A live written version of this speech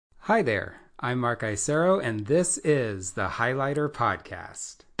Hi there, I'm Mark Isero, and this is the Highlighter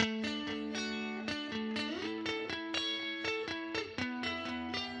Podcast.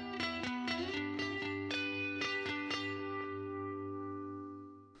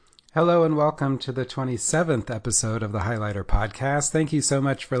 Hello and welcome to the 27th episode of the Highlighter Podcast. Thank you so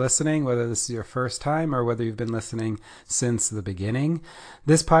much for listening, whether this is your first time or whether you've been listening since the beginning.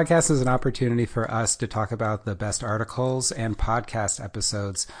 This podcast is an opportunity for us to talk about the best articles and podcast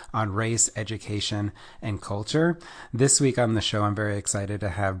episodes on race, education, and culture. This week on the show, I'm very excited to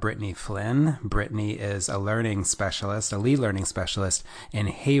have Brittany Flynn. Brittany is a learning specialist, a lead learning specialist in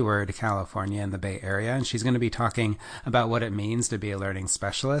Hayward, California in the Bay Area, and she's going to be talking about what it means to be a learning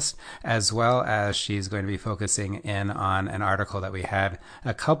specialist, as well as she's going to be focusing in on an article that we had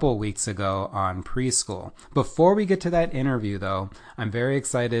a couple weeks ago on preschool. Before we get to that interview, though, I'm very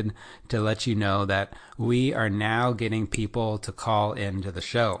excited to let you know that we are now getting people to call into the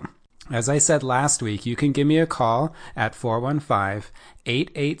show. As I said last week, you can give me a call at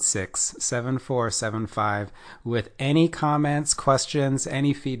 415-886-7475 with any comments, questions,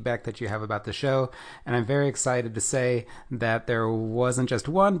 any feedback that you have about the show. And I'm very excited to say that there wasn't just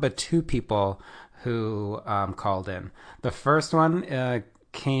one, but two people who called in. The first one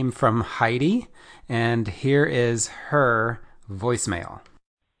came from Heidi, and here is her voicemail.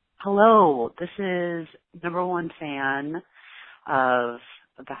 Hello, this is number one fan of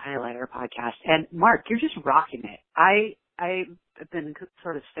the Highlighter Podcast. And Mark, you're just rocking it. I've been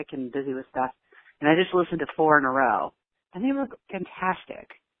sort of sick and busy with stuff, and I just listened to 4 in a row, and they were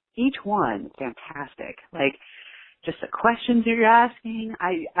fantastic. Each one fantastic. Like, just the questions you're asking.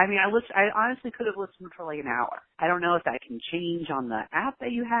 I honestly could have listened for like an hour. I don't know if that can change on the app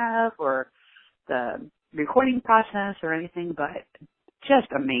that you have or the recording process or anything, but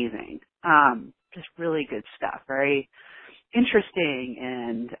just amazing. Just really good stuff. Very interesting,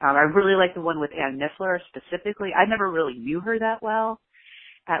 and I really like the one with Ann Niffler specifically. I never really knew her that well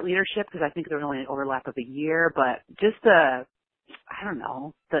at leadership because I think there was only an overlap of a year, but just the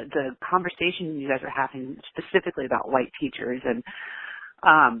conversation you guys are having specifically about white teachers and,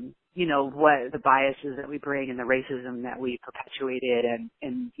 what the biases that we bring and the racism that we perpetuated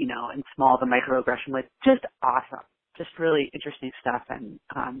and small the microaggression with, just awesome. Just really interesting stuff, and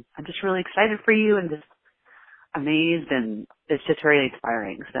I'm just really excited for you and just amazed, and it's just very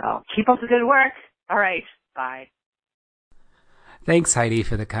inspiring. So keep up the good work. All right. Bye. Thanks, Heidi,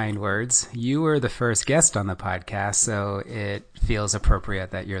 for the kind words. You were the first guest on the podcast, so it feels appropriate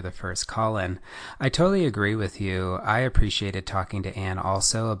that you're the first call-in. I totally agree with you. I appreciated talking to Anne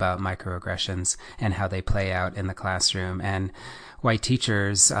also about microaggressions and how they play out in the classroom. And white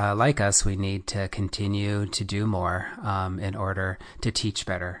teachers like us, we need to continue to do more in order to teach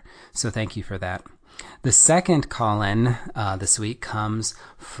better. So thank you for that. The second call-in this week comes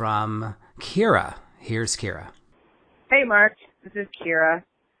from Kira. Here's Kira. Hey, Mark. This is Kira.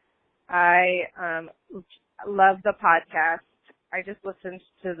 I love the podcast. I just listened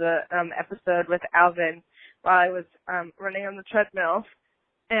to the episode with Alvin while I was running on the treadmill,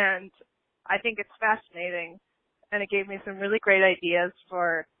 and I think it's fascinating, and it gave me some really great ideas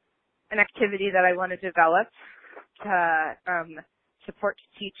for an activity that I want to develop to support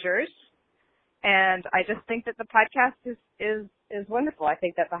teachers. And I just think that the podcast is wonderful. I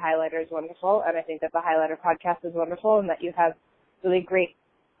think that the Highlighter is wonderful, and I think that the Highlighter Podcast is wonderful, and that you have really great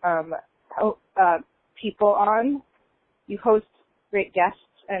people on. You host great guests,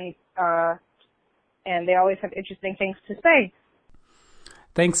 and they always have interesting things to say.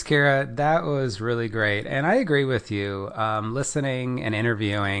 Thanks, Kira. That was really great. And I agree with you. Listening and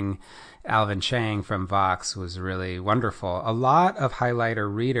interviewing Alvin Chang from Vox was really wonderful. A lot of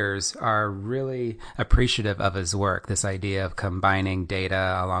Highlighter readers are really appreciative of his work, this idea of combining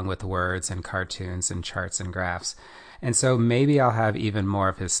data along with words and cartoons and charts and graphs. And so maybe I'll have even more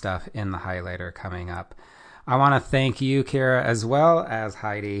of his stuff in the Highlighter coming up. I want to thank you, Kira, as well as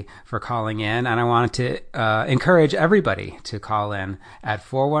Heidi, for calling in. And I wanted to encourage everybody to call in at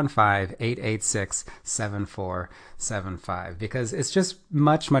 415-886-7475, because it's just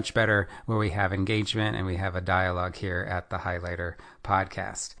much, much better where we have engagement and we have a dialogue here at the Highlighter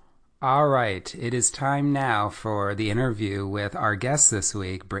Podcast. All right, it is time now for the interview with our guest this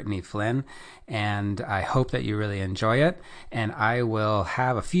week, Brittany Flynn, and I hope that you really enjoy it, and I will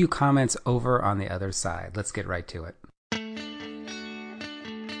have a few comments over on the other side. Let's get right to it.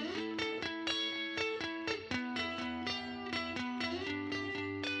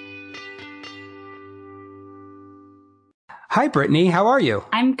 Hi, Brittany. How are you?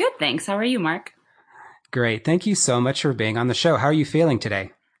 I'm good, thanks. How are you, Mark? Great. Thank you so much for being on the show. How are you feeling today?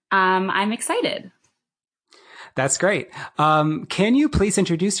 I'm excited. That's great. Can you please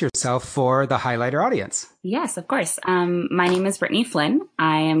introduce yourself for the highlighter audience? Yes, of course. My name is Brittany Flynn.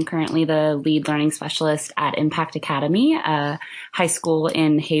 I am currently the lead learning specialist at Impact Academy, a high school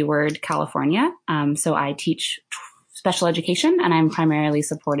in Hayward, California. So I teach special education, and I'm primarily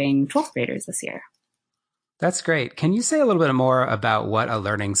supporting 12th graders this year. That's great. Can you say a little bit more about what a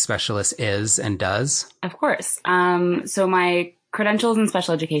learning specialist is and does? Of course. So my credentials in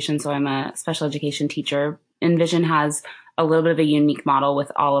special education, so I'm a special education teacher. Envision has a little bit of a unique model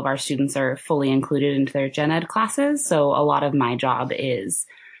with all of our students are fully included into their gen ed classes. So a lot of my job is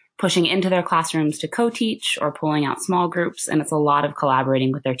pushing into their classrooms to co-teach or pulling out small groups. And it's a lot of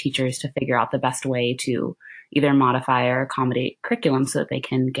collaborating with their teachers to figure out the best way to either modify or accommodate curriculum so that they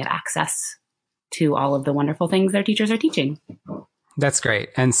can get access to all of the wonderful things their teachers are teaching. That's great.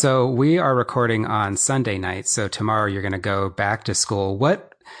 And so we are recording on Sunday night. So tomorrow you're going to go back to school.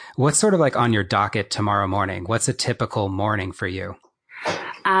 What's sort of like on your docket tomorrow morning? What's a typical morning for you?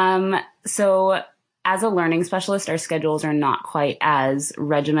 So as a learning specialist, our schedules are not quite as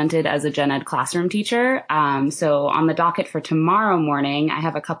regimented as a gen ed classroom teacher. So on the docket for tomorrow morning, I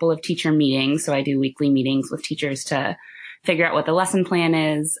have a couple of teacher meetings. So I do weekly meetings with teachers to figure out what the lesson plan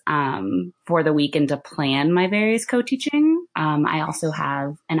is for the week and to plan my various co-teaching. I also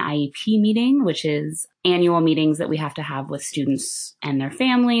have an IEP meeting, which is annual meetings that we have to have with students and their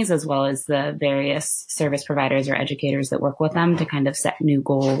families, as well as the various service providers or educators that work with them to kind of set new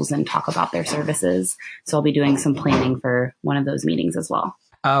goals and talk about their services. So I'll be doing some planning for one of those meetings as well.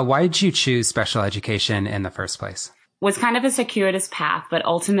 Why did you choose special education in the first place? Was kind of a circuitous path, but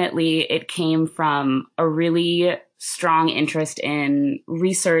ultimately it came from a really strong interest in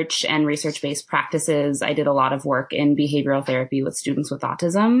research and research-based practices. I did a lot of work in behavioral therapy with students with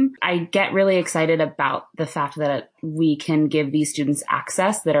autism. I get really excited about the fact that we can give these students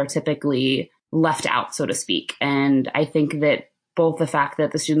access that are typically left out, so to speak. And I think that both the fact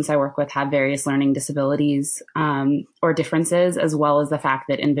that the students I work with have various learning disabilities or differences, as well as the fact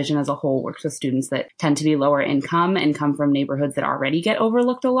that Envision as a whole works with students that tend to be lower income and come from neighborhoods that already get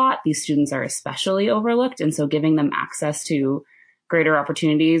overlooked a lot. These students are especially overlooked. And so giving them access to greater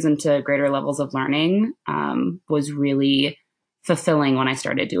opportunities and to greater levels of learning was really fulfilling when I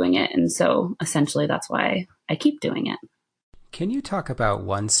started doing it. And so essentially that's why I keep doing it. Can you talk about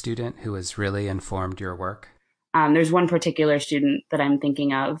one student who has really informed your work? There's one particular student that I'm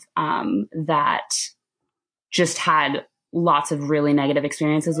thinking of that just had lots of really negative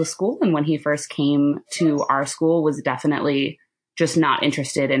experiences with school. And when he first came to our school was definitely just not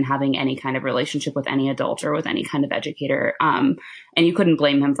interested in having any kind of relationship with any adult or with any kind of educator. And you couldn't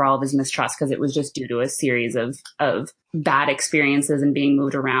blame him for all of his mistrust because it was just due to a series of bad experiences and being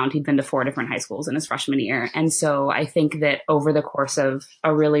moved around. He'd been to 4 different high schools in his freshman year. And so I think that over the course of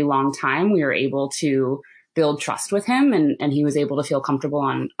a really long time, we were able to build trust with him and he was able to feel comfortable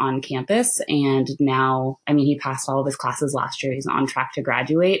on campus. And now, I mean, he passed all of his classes last year. He's on track to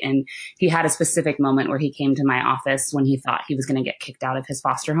graduate. And he had a specific moment where he came to my office when he thought he was going to get kicked out of his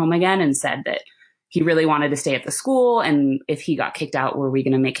foster home again and said that he really wanted to stay at the school. And if he got kicked out, were we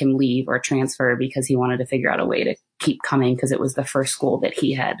going to make him leave or transfer because he wanted to figure out a way to keep coming because it was the first school that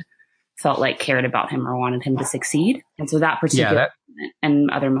he had felt like cared about him or wanted him to succeed. And so that particular moment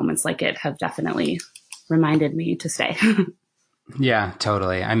and other moments like it have definitely reminded me to stay. Yeah,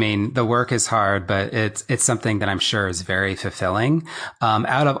 totally. I mean, the work is hard, but it's something that I'm sure is very fulfilling.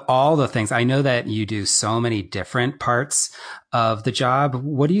 Out of all the things, I know that you do so many different parts of the job.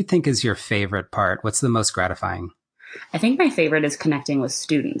 What do you think is your favorite part? What's the most gratifying? I think my favorite is connecting with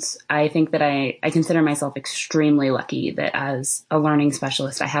students. I think that I consider myself extremely lucky that as a learning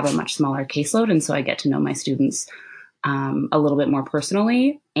specialist, I have a much smaller caseload. And so I get to know my students a little bit more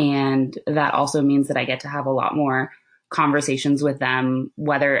personally. And that also means that I get to have a lot more conversations with them,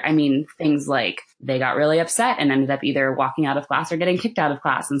 things like they got really upset and ended up either walking out of class or getting kicked out of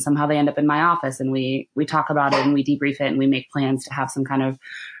class. And somehow they end up in my office and we talk about it and we debrief it and we make plans to have some kind of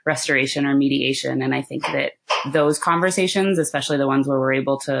restoration or mediation. And I think that those conversations, especially the ones where we're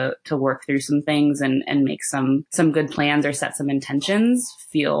able to work through some things and make some good plans or set some intentions,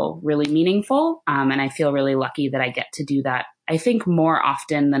 feel really meaningful. And I feel really lucky that I get to do that, I think, more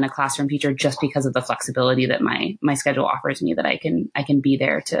often than a classroom teacher, just because of the flexibility that my schedule offers me, that I can be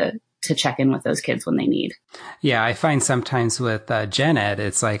there to check in with those kids when they need. Yeah, I find sometimes with gen ed,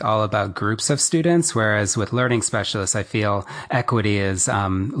 it's like all about groups of students, whereas with learning specialists, I feel equity is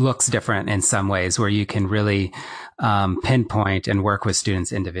looks different in some ways, where you can really pinpoint and work with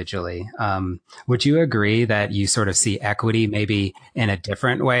students individually. Would you agree that you sort of see equity maybe in a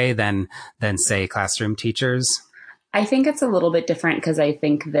different way than say classroom teachers? I think it's a little bit different because I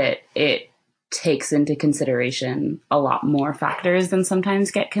think that takes into consideration a lot more factors than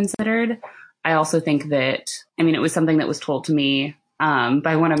sometimes get considered. I also think that, it was something that was told to me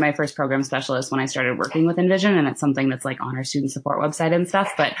by one of my first program specialists when I started working with Envision, and it's something that's like on our student support website and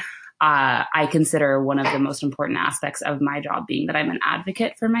stuff. But I consider one of the most important aspects of my job being that I'm an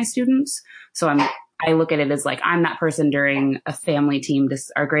advocate for my students. So I look at it as like, I'm that person during a family team,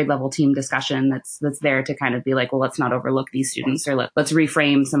 our grade level team discussion that's there to kind of be like, well, let's not overlook these students, or let's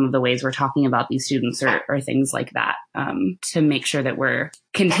reframe some of the ways we're talking about these students, or things like that, to make sure that we're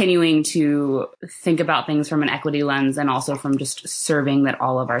continuing to think about things from an equity lens, and also from just serving that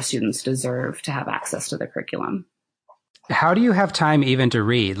all of our students deserve to have access to the curriculum. How do you have time even to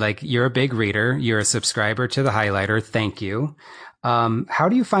read? Like, you're a big reader, you're a subscriber to the Highlighter. Thank you. How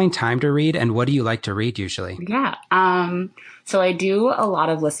do you find time to read, and what do you like to read usually? Yeah. So I do a lot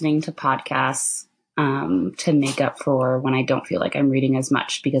of listening to podcasts, to make up for when I don't feel like I'm reading as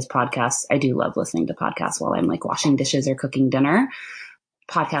much, because I do love listening to podcasts while I'm like washing dishes or cooking dinner.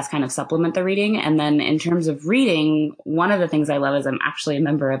 Podcasts kind of supplement the reading. And then in terms of reading, one of the things I love is I'm actually a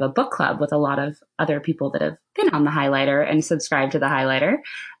member of a book club with a lot of other people that have been on the Highlighter and subscribed to the Highlighter.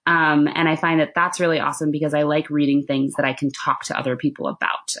 And I find that that's really awesome, because I like reading things that I can talk to other people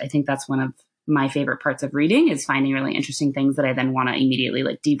about. I think that's one of my favorite parts of reading, is finding really interesting things that I then want to immediately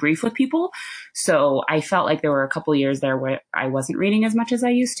like debrief with people. So I felt like there were a couple years there where I wasn't reading as much as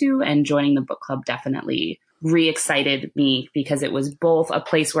I used to, and joining the book club definitely re-excited me, because it was both a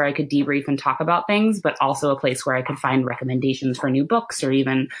place where I could debrief and talk about things, but also a place where I could find recommendations for new books, or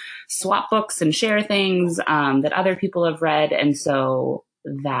even swap books and share things that other people have read. And so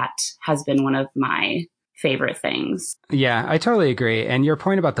that has been one of my favorite things. Yeah, I totally agree. And your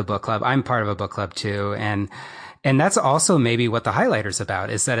point about the book club, I'm part of a book club too. And that's also maybe what the Highlighter's about,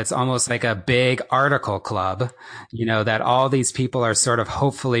 is that it's almost like a big article club, that all these people are sort of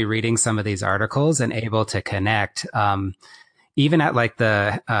hopefully reading some of these articles and able to connect. Even at like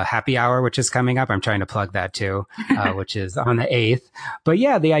the happy hour, which is coming up, I'm trying to plug that too, which is on the 8th. But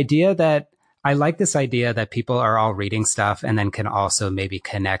yeah, I like this idea that people are all reading stuff and then can also maybe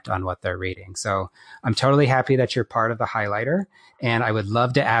connect on what they're reading. So I'm totally happy that you're part of the Highlighter. And I would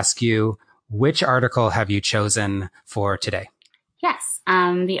love to ask you, which article have you chosen for today? Yes.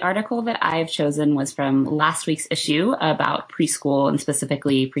 The article that I've chosen was from last week's issue about preschool, and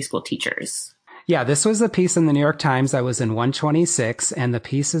specifically preschool teachers. Yeah, this was a piece in the New York Times that was in 126, and the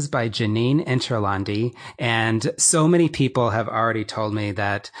piece is by Janine Interlandi. And so many people have already told me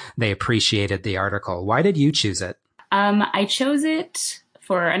that they appreciated the article. Why did you choose it? I chose it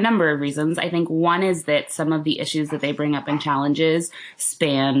for a number of reasons. I think one is that some of the issues that they bring up in challenges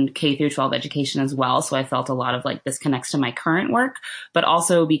span K through 12 education as well. So I felt a lot of like this connects to my current work, but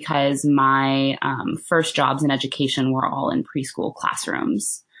also because my first jobs in education were all in preschool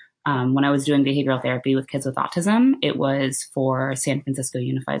classrooms. When I was doing behavioral therapy with kids with autism, it was for San Francisco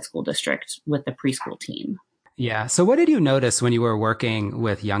Unified School District with the preschool team. Yeah. So what did you notice when you were working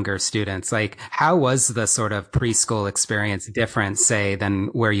with younger students? Like, how was the sort of preschool experience different, say, than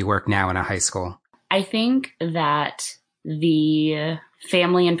where you work now in a high school? I think that the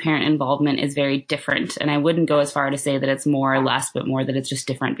family and parent involvement is very different. And I wouldn't go as far to say that it's more or less, but more that it's just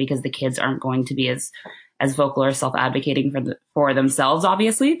different, because the kids aren't going to be as vocal or self-advocating for themselves,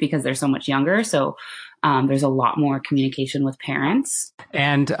 obviously, because they're so much younger. So there's a lot more communication with parents.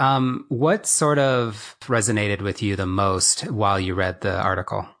 And what sort of resonated with you the most while you read the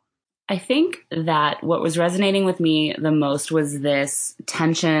article? I think that what was resonating with me the most was this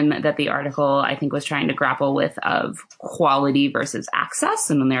tension that the article, I think, was trying to grapple with, of quality versus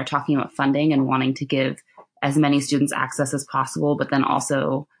access. And when they were talking about funding and wanting to give as many students access as possible, but then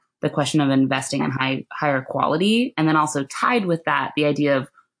also the question of investing in higher quality. And then also tied with that, the idea of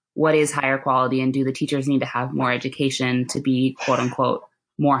what is higher quality, and do the teachers need to have more education to be, quote unquote,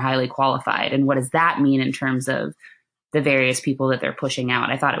 more highly qualified? And what does that mean in terms of the various people that they're pushing out?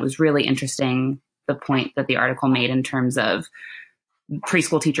 I thought it was really interesting, the point that the article made in terms of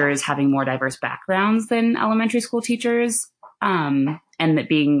preschool teachers having more diverse backgrounds than elementary school teachers, and that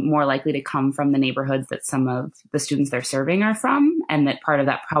being more likely to come from the neighborhoods that some of the students they're serving are from, and that part of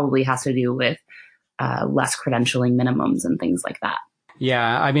that probably has to do with less credentialing minimums and things like that.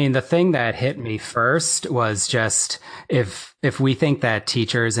 Yeah, I mean, the thing that hit me first was just if we think that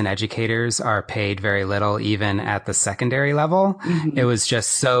teachers and educators are paid very little, even at the secondary level, it was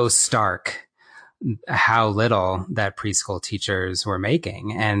just so stark how little that preschool teachers were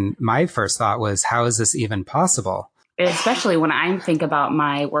making. And my first thought was, how is this even possible? Especially when I think about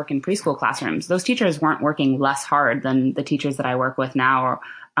my work in preschool classrooms, those teachers weren't working less hard than the teachers that I work with now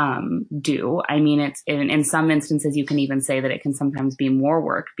do. I mean, it's in some instances, you can even say that it can sometimes be more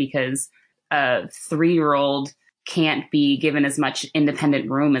work, because a 3-year-old can't be given as much independent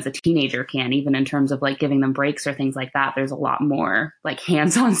room as a teenager can, even in terms of like giving them breaks or things like that. There's a lot more like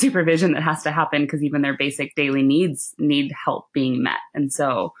hands-on supervision that has to happen because even their basic daily needs need help being met. And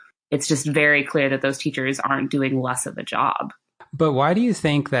so it's just very clear that those teachers aren't doing less of a job. But why do you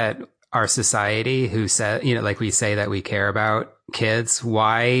think that our society, who said, like we say that we care about kids,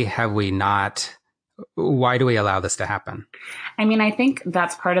 why do we allow this to happen? I mean, I think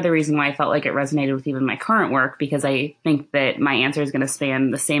that's part of the reason why I felt like it resonated with even my current work, because I think that my answer is going to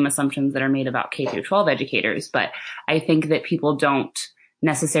span the same assumptions that are made about K through 12 educators. But I think that people don't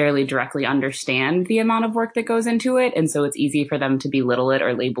necessarily directly understand the amount of work that goes into it. And so it's easy for them to belittle it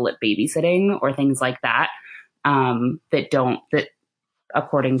or label it babysitting or things like that, that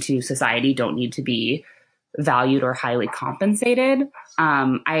according to society don't need to be valued or highly compensated.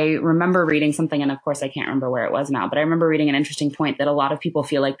 I remember reading something, and of course I can't remember where it was now, but I remember reading an interesting point that a lot of people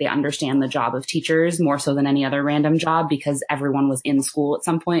feel like they understand the job of teachers more so than any other random job because everyone was in school at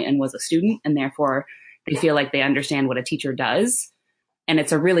some point and was a student, and therefore they feel like they understand what a teacher does. And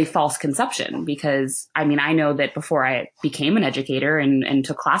it's a really false conception because, I mean, I know that before I became an educator and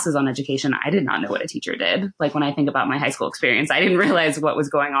took classes on education, I did not know what a teacher did. Like when I think about my high school experience, I didn't realize what was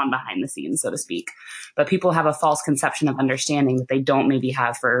going on behind the scenes, so to speak. But people have a false conception of understanding that they don't maybe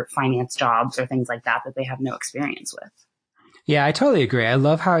have for finance jobs or things like that they have no experience with. Yeah, I totally agree. I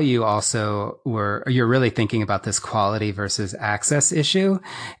love how you also you're really thinking about this quality versus access issue.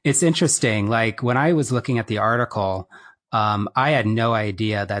 It's interesting. Like when I was looking at the article, I had no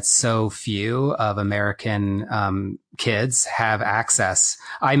idea that so few of American kids have access.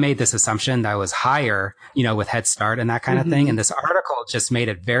 I made this assumption that was higher, with Head Start and that kind of thing. And this article just made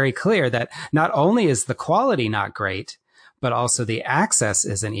it very clear that not only is the quality not great, but also the access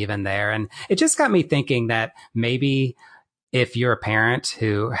isn't even there. And it just got me thinking that maybe if you're a parent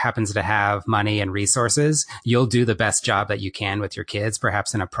who happens to have money and resources, you'll do the best job that you can with your kids,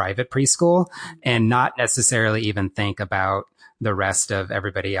 perhaps in a private preschool, and not necessarily even think about the rest of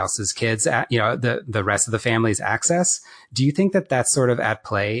everybody else's kids, the rest of the family's access. Do you think that that's sort of at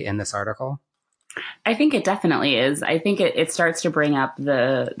play in this article? I think it definitely is. I think it starts to bring up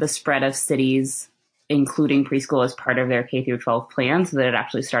the spread of cities including preschool as part of their K through 12 plan so that it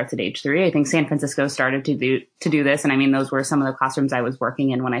actually starts at age 3. I think San Francisco started to do this. And I mean, those were some of the classrooms I was working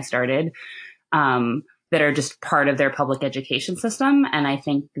in when I started, that are just part of their public education system. And I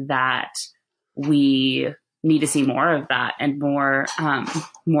think that we need to see more of that and more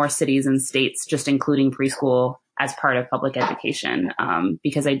cities and states just including preschool as part of public education.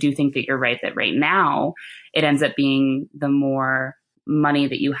 Because I do think that you're right that right now it ends up being the more money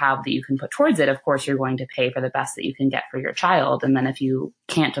that you have that you can put towards it, of course, you're going to pay for the best that you can get for your child. And then if you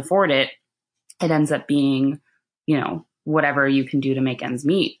can't afford it, it ends up being, whatever you can do to make ends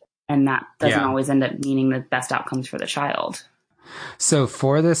meet. And that doesn't always end up meaning the best outcomes for the child. So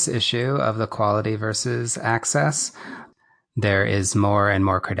for this issue of the quality versus access, there is more and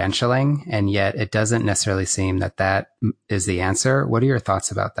more credentialing, and yet it doesn't necessarily seem that is the answer. What are your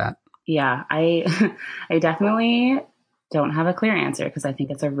thoughts about that? Yeah, I definitely don't have a clear answer because I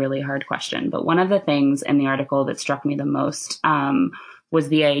think it's a really hard question. But one of the things in the article that struck me the most was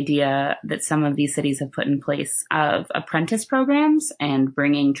the idea that some of these cities have put in place of apprentice programs and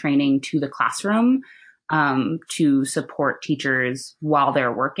bringing training to the classroom to support teachers while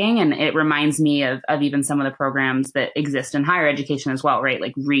they're working. And it reminds me of even some of the programs that exist in higher education as well, right?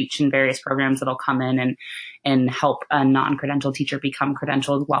 Like REACH and various programs that'll come in and help a non-credentialed teacher become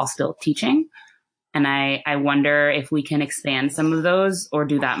credentialed while still teaching. And I wonder if we can expand some of those or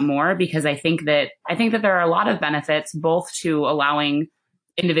do that more, because I think that there are a lot of benefits both to allowing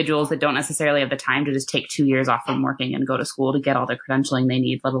individuals that don't necessarily have the time to just take 2 years off from working and go to school to get all the credentialing they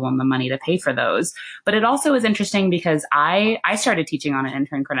need, let alone the money to pay for those. But it also is interesting because I started teaching on an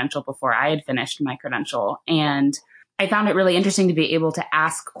intern credential before I had finished my credential. And I found it really interesting to be able to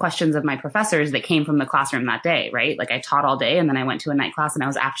ask questions of my professors that came from the classroom that day, right? Like I taught all day and then I went to a night class and I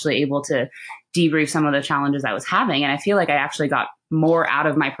was actually able to debrief some of the challenges I was having. And I feel like I actually got more out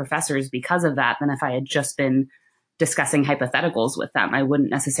of my professors because of that than if I had just been discussing hypotheticals with them. I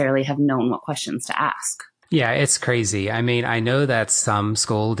wouldn't necessarily have known what questions to ask. Yeah, it's crazy. I mean, I know that some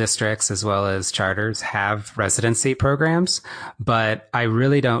school districts as well as charters have residency programs, but I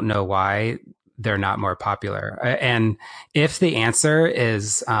really don't know why they're not more popular. And if the answer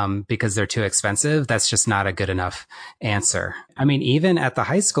is because they're too expensive, that's just not a good enough answer. I mean, even at the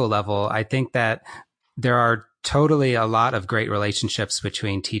high school level, I think that there are totally a lot of great relationships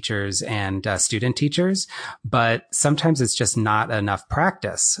between teachers and student teachers, but sometimes it's just not enough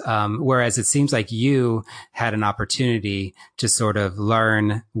practice. Whereas it seems like you had an opportunity to sort of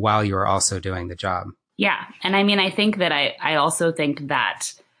learn while you were also doing the job. Yeah. And I mean, I think that I also think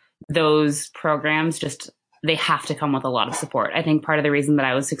that those programs they have to come with a lot of support. I think part of the reason that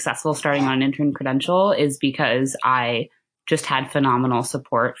I was successful starting on an intern credential is because I just had phenomenal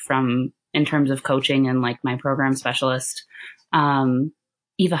support in terms of coaching and like my program specialist,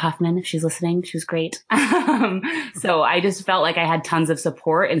 Eva Huffman, if she's listening, she was great. So I just felt like I had tons of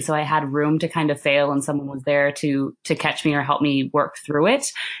support. And so I had room to kind of fail and someone was there to catch me or help me work through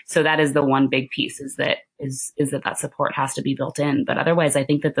it. So that is the one big piece is that support has to be built in. But otherwise, I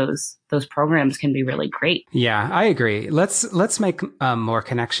think that those programs can be really great. Yeah, I agree. Let's make more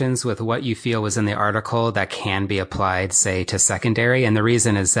connections with what you feel was in the article that can be applied, say, to secondary. And the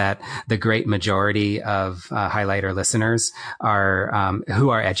reason is that the great majority of Highlighter listeners who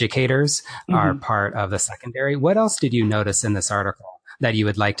are educators are part of the secondary. What else did you notice in this article that you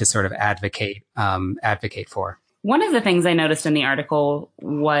would like to sort of advocate for? One of the things I noticed in the article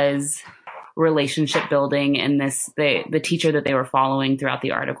was relationship building, and the teacher that they were following throughout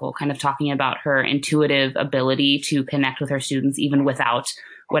the article kind of talking about her intuitive ability to connect with her students even without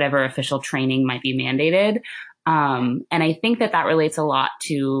whatever official training might be mandated. And I think that relates a lot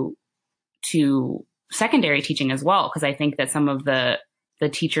to secondary teaching as well, because I think that some of the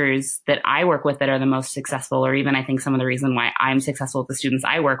teachers that I work with that are the most successful, or even I think some of the reason why I'm successful with the students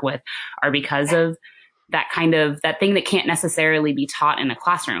I work with, are because of that thing that can't necessarily be taught in a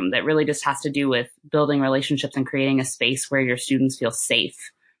classroom, that really just has to do with building relationships and creating a space where your students feel safe.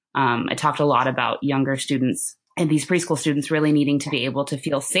 I talked a lot about younger students and these preschool students really needing to be able to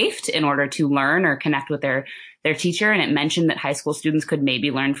feel safe in order to learn or connect with their teacher. And it mentioned that high school students could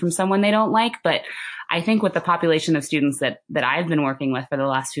maybe learn from someone they don't like. But I think with the population of students that I've been working with for the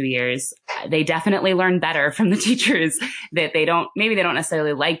last few years, they definitely learn better from the teachers that they don't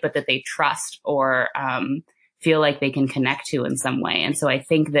necessarily like, but that they trust or feel like they can connect to in some way. And so I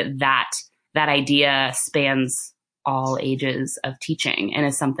think that idea spans all ages of teaching and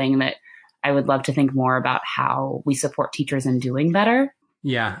is something that I would love to think more about how we support teachers in doing better.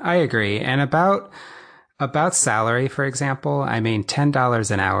 Yeah, I agree. And about salary, for example, I mean,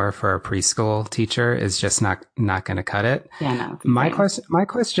 $10 an hour for a preschool teacher is just not going to cut it. Yeah, no. My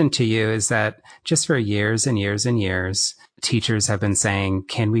question to you is that just for years and years and years, teachers have been saying,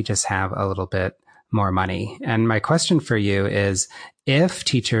 can we just have a little bit more money? And my question for you is, if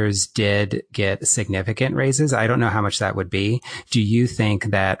teachers did get significant raises, I don't know how much that would be. Do you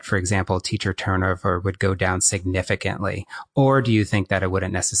think that, for example, teacher turnover would go down significantly? Or do you think that it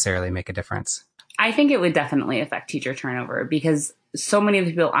wouldn't necessarily make a difference? I think it would definitely affect teacher turnover, because so many of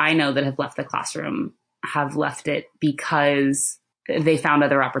the people I know that have left the classroom have left it because they found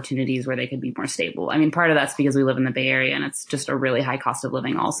other opportunities where they could be more stable. I mean, part of that's because we live in the Bay Area and it's just a really high cost of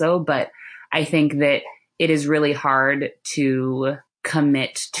living also. But I think that it is really hard to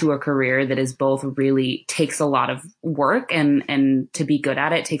commit to a career that is both really takes a lot of work and to be good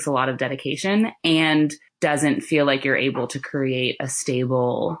at it takes a lot of dedication and doesn't feel like you're able to create a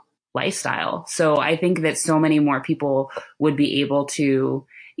stable lifestyle. So I think that so many more people would be able to,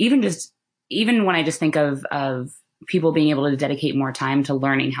 even when I just think of people being able to dedicate more time to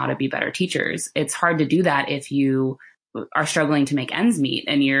learning how to be better teachers, it's hard to do that if you are struggling to make ends meet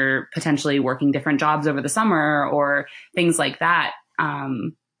and you're potentially working different jobs over the summer or things like that.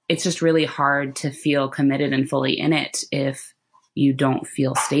 It's just really hard to feel committed and fully in it if you don't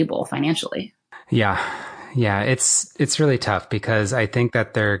feel stable financially. Yeah. Yeah, it's really tough because I think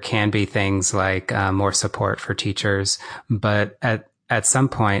that there can be things like more support for teachers, but at some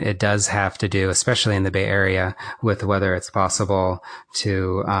point it does have to do, especially in the Bay Area, with whether it's possible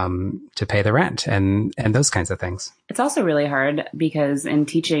to pay the rent and those kinds of things. It's also really hard because in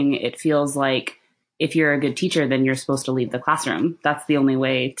teaching, it feels like if you're a good teacher, then you're supposed to leave the classroom. That's the only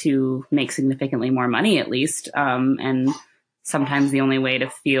way to make significantly more money, at least, and sometimes the only way to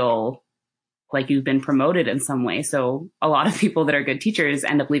feel like you've been promoted in some way. So a lot of people that are good teachers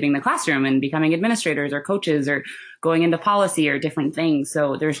end up leaving the classroom and becoming administrators or coaches or going into policy or different things.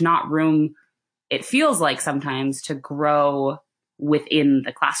 So there's not room, it feels like sometimes, to grow within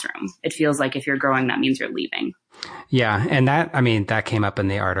the classroom. It feels like if you're growing, that means you're leaving. Yeah. And that came up in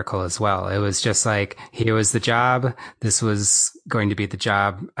the article as well. It was just like, here was the job. This was going to be the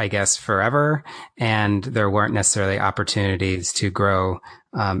job, I guess, forever. And there weren't necessarily opportunities to grow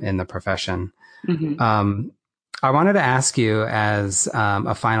in the profession. Mm-hmm. I wanted to ask you as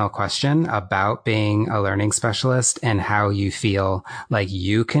a final question about being a learning specialist and how you feel like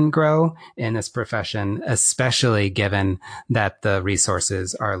you can grow in this profession, especially given that the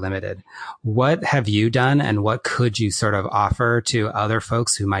resources are limited. What have you done and what could you sort of offer to other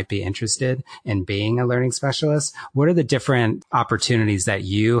folks who might be interested in being a learning specialist? What are the different opportunities that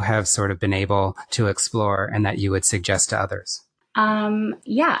you have sort of been able to explore and that you would suggest to others?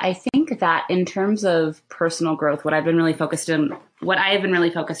 Yeah, I think that in terms of personal growth, what I have been really focused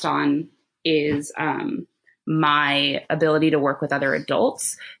on is, my ability to work with other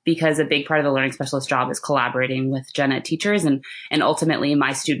adults, because a big part of the learning specialist job is collaborating with gen ed teachers, and ultimately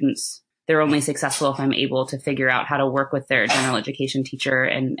my students, they're only successful if I'm able to figure out how to work with their general education teacher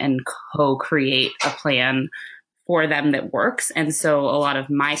and co-create a plan for them that works. And so a lot of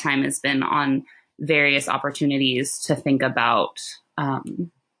my time has been on various opportunities to think about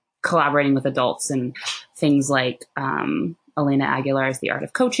collaborating with adults, and things like Elena Aguilar's The Art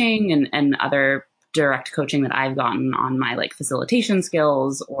of Coaching and other direct coaching that I've gotten on my like facilitation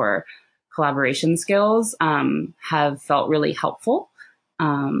skills or collaboration skills have felt really helpful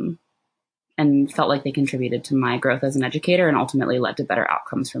and felt like they contributed to my growth as an educator and ultimately led to better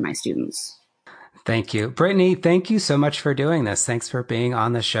outcomes for my students. Thank you. Brittany, thank you so much for doing this. Thanks for being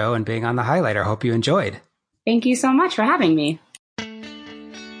on the show and being on the Highlighter. Hope you enjoyed. Thank you so much for having me.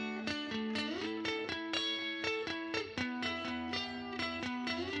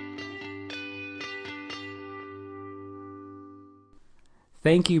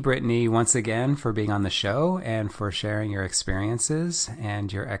 Thank you, Brittany, once again for being on the show and for sharing your experiences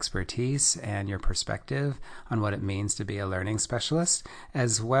and your expertise and your perspective on what it means to be a learning specialist,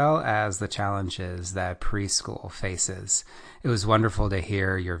 as well as the challenges that preschool faces. It was wonderful to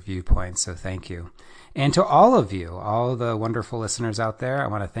hear your viewpoints, so thank you. And to all of you, all the wonderful listeners out there, I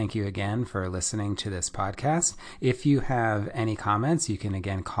want to thank you again for listening to this podcast. If you have any comments, you can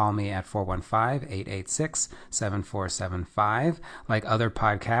again call me at 415-886-7475. Like other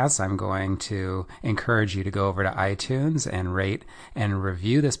podcasts, I'm going to encourage you to go over to iTunes and rate and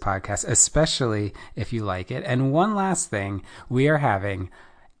review this podcast, especially if you like it. And one last thing, we are having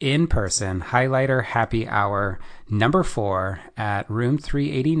in-person Highlighter Happy Hour number 4 at room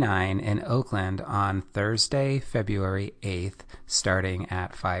 389 in Oakland on Thursday, February 8th, starting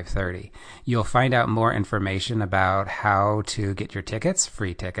at 5:30. You'll find out more information about how to get your tickets,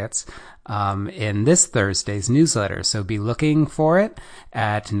 free tickets, in this Thursday's newsletter. So be looking for it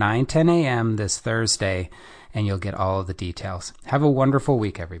at 9:10 a.m. this Thursday, and you'll get all of the details. Have a wonderful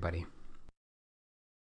week, everybody.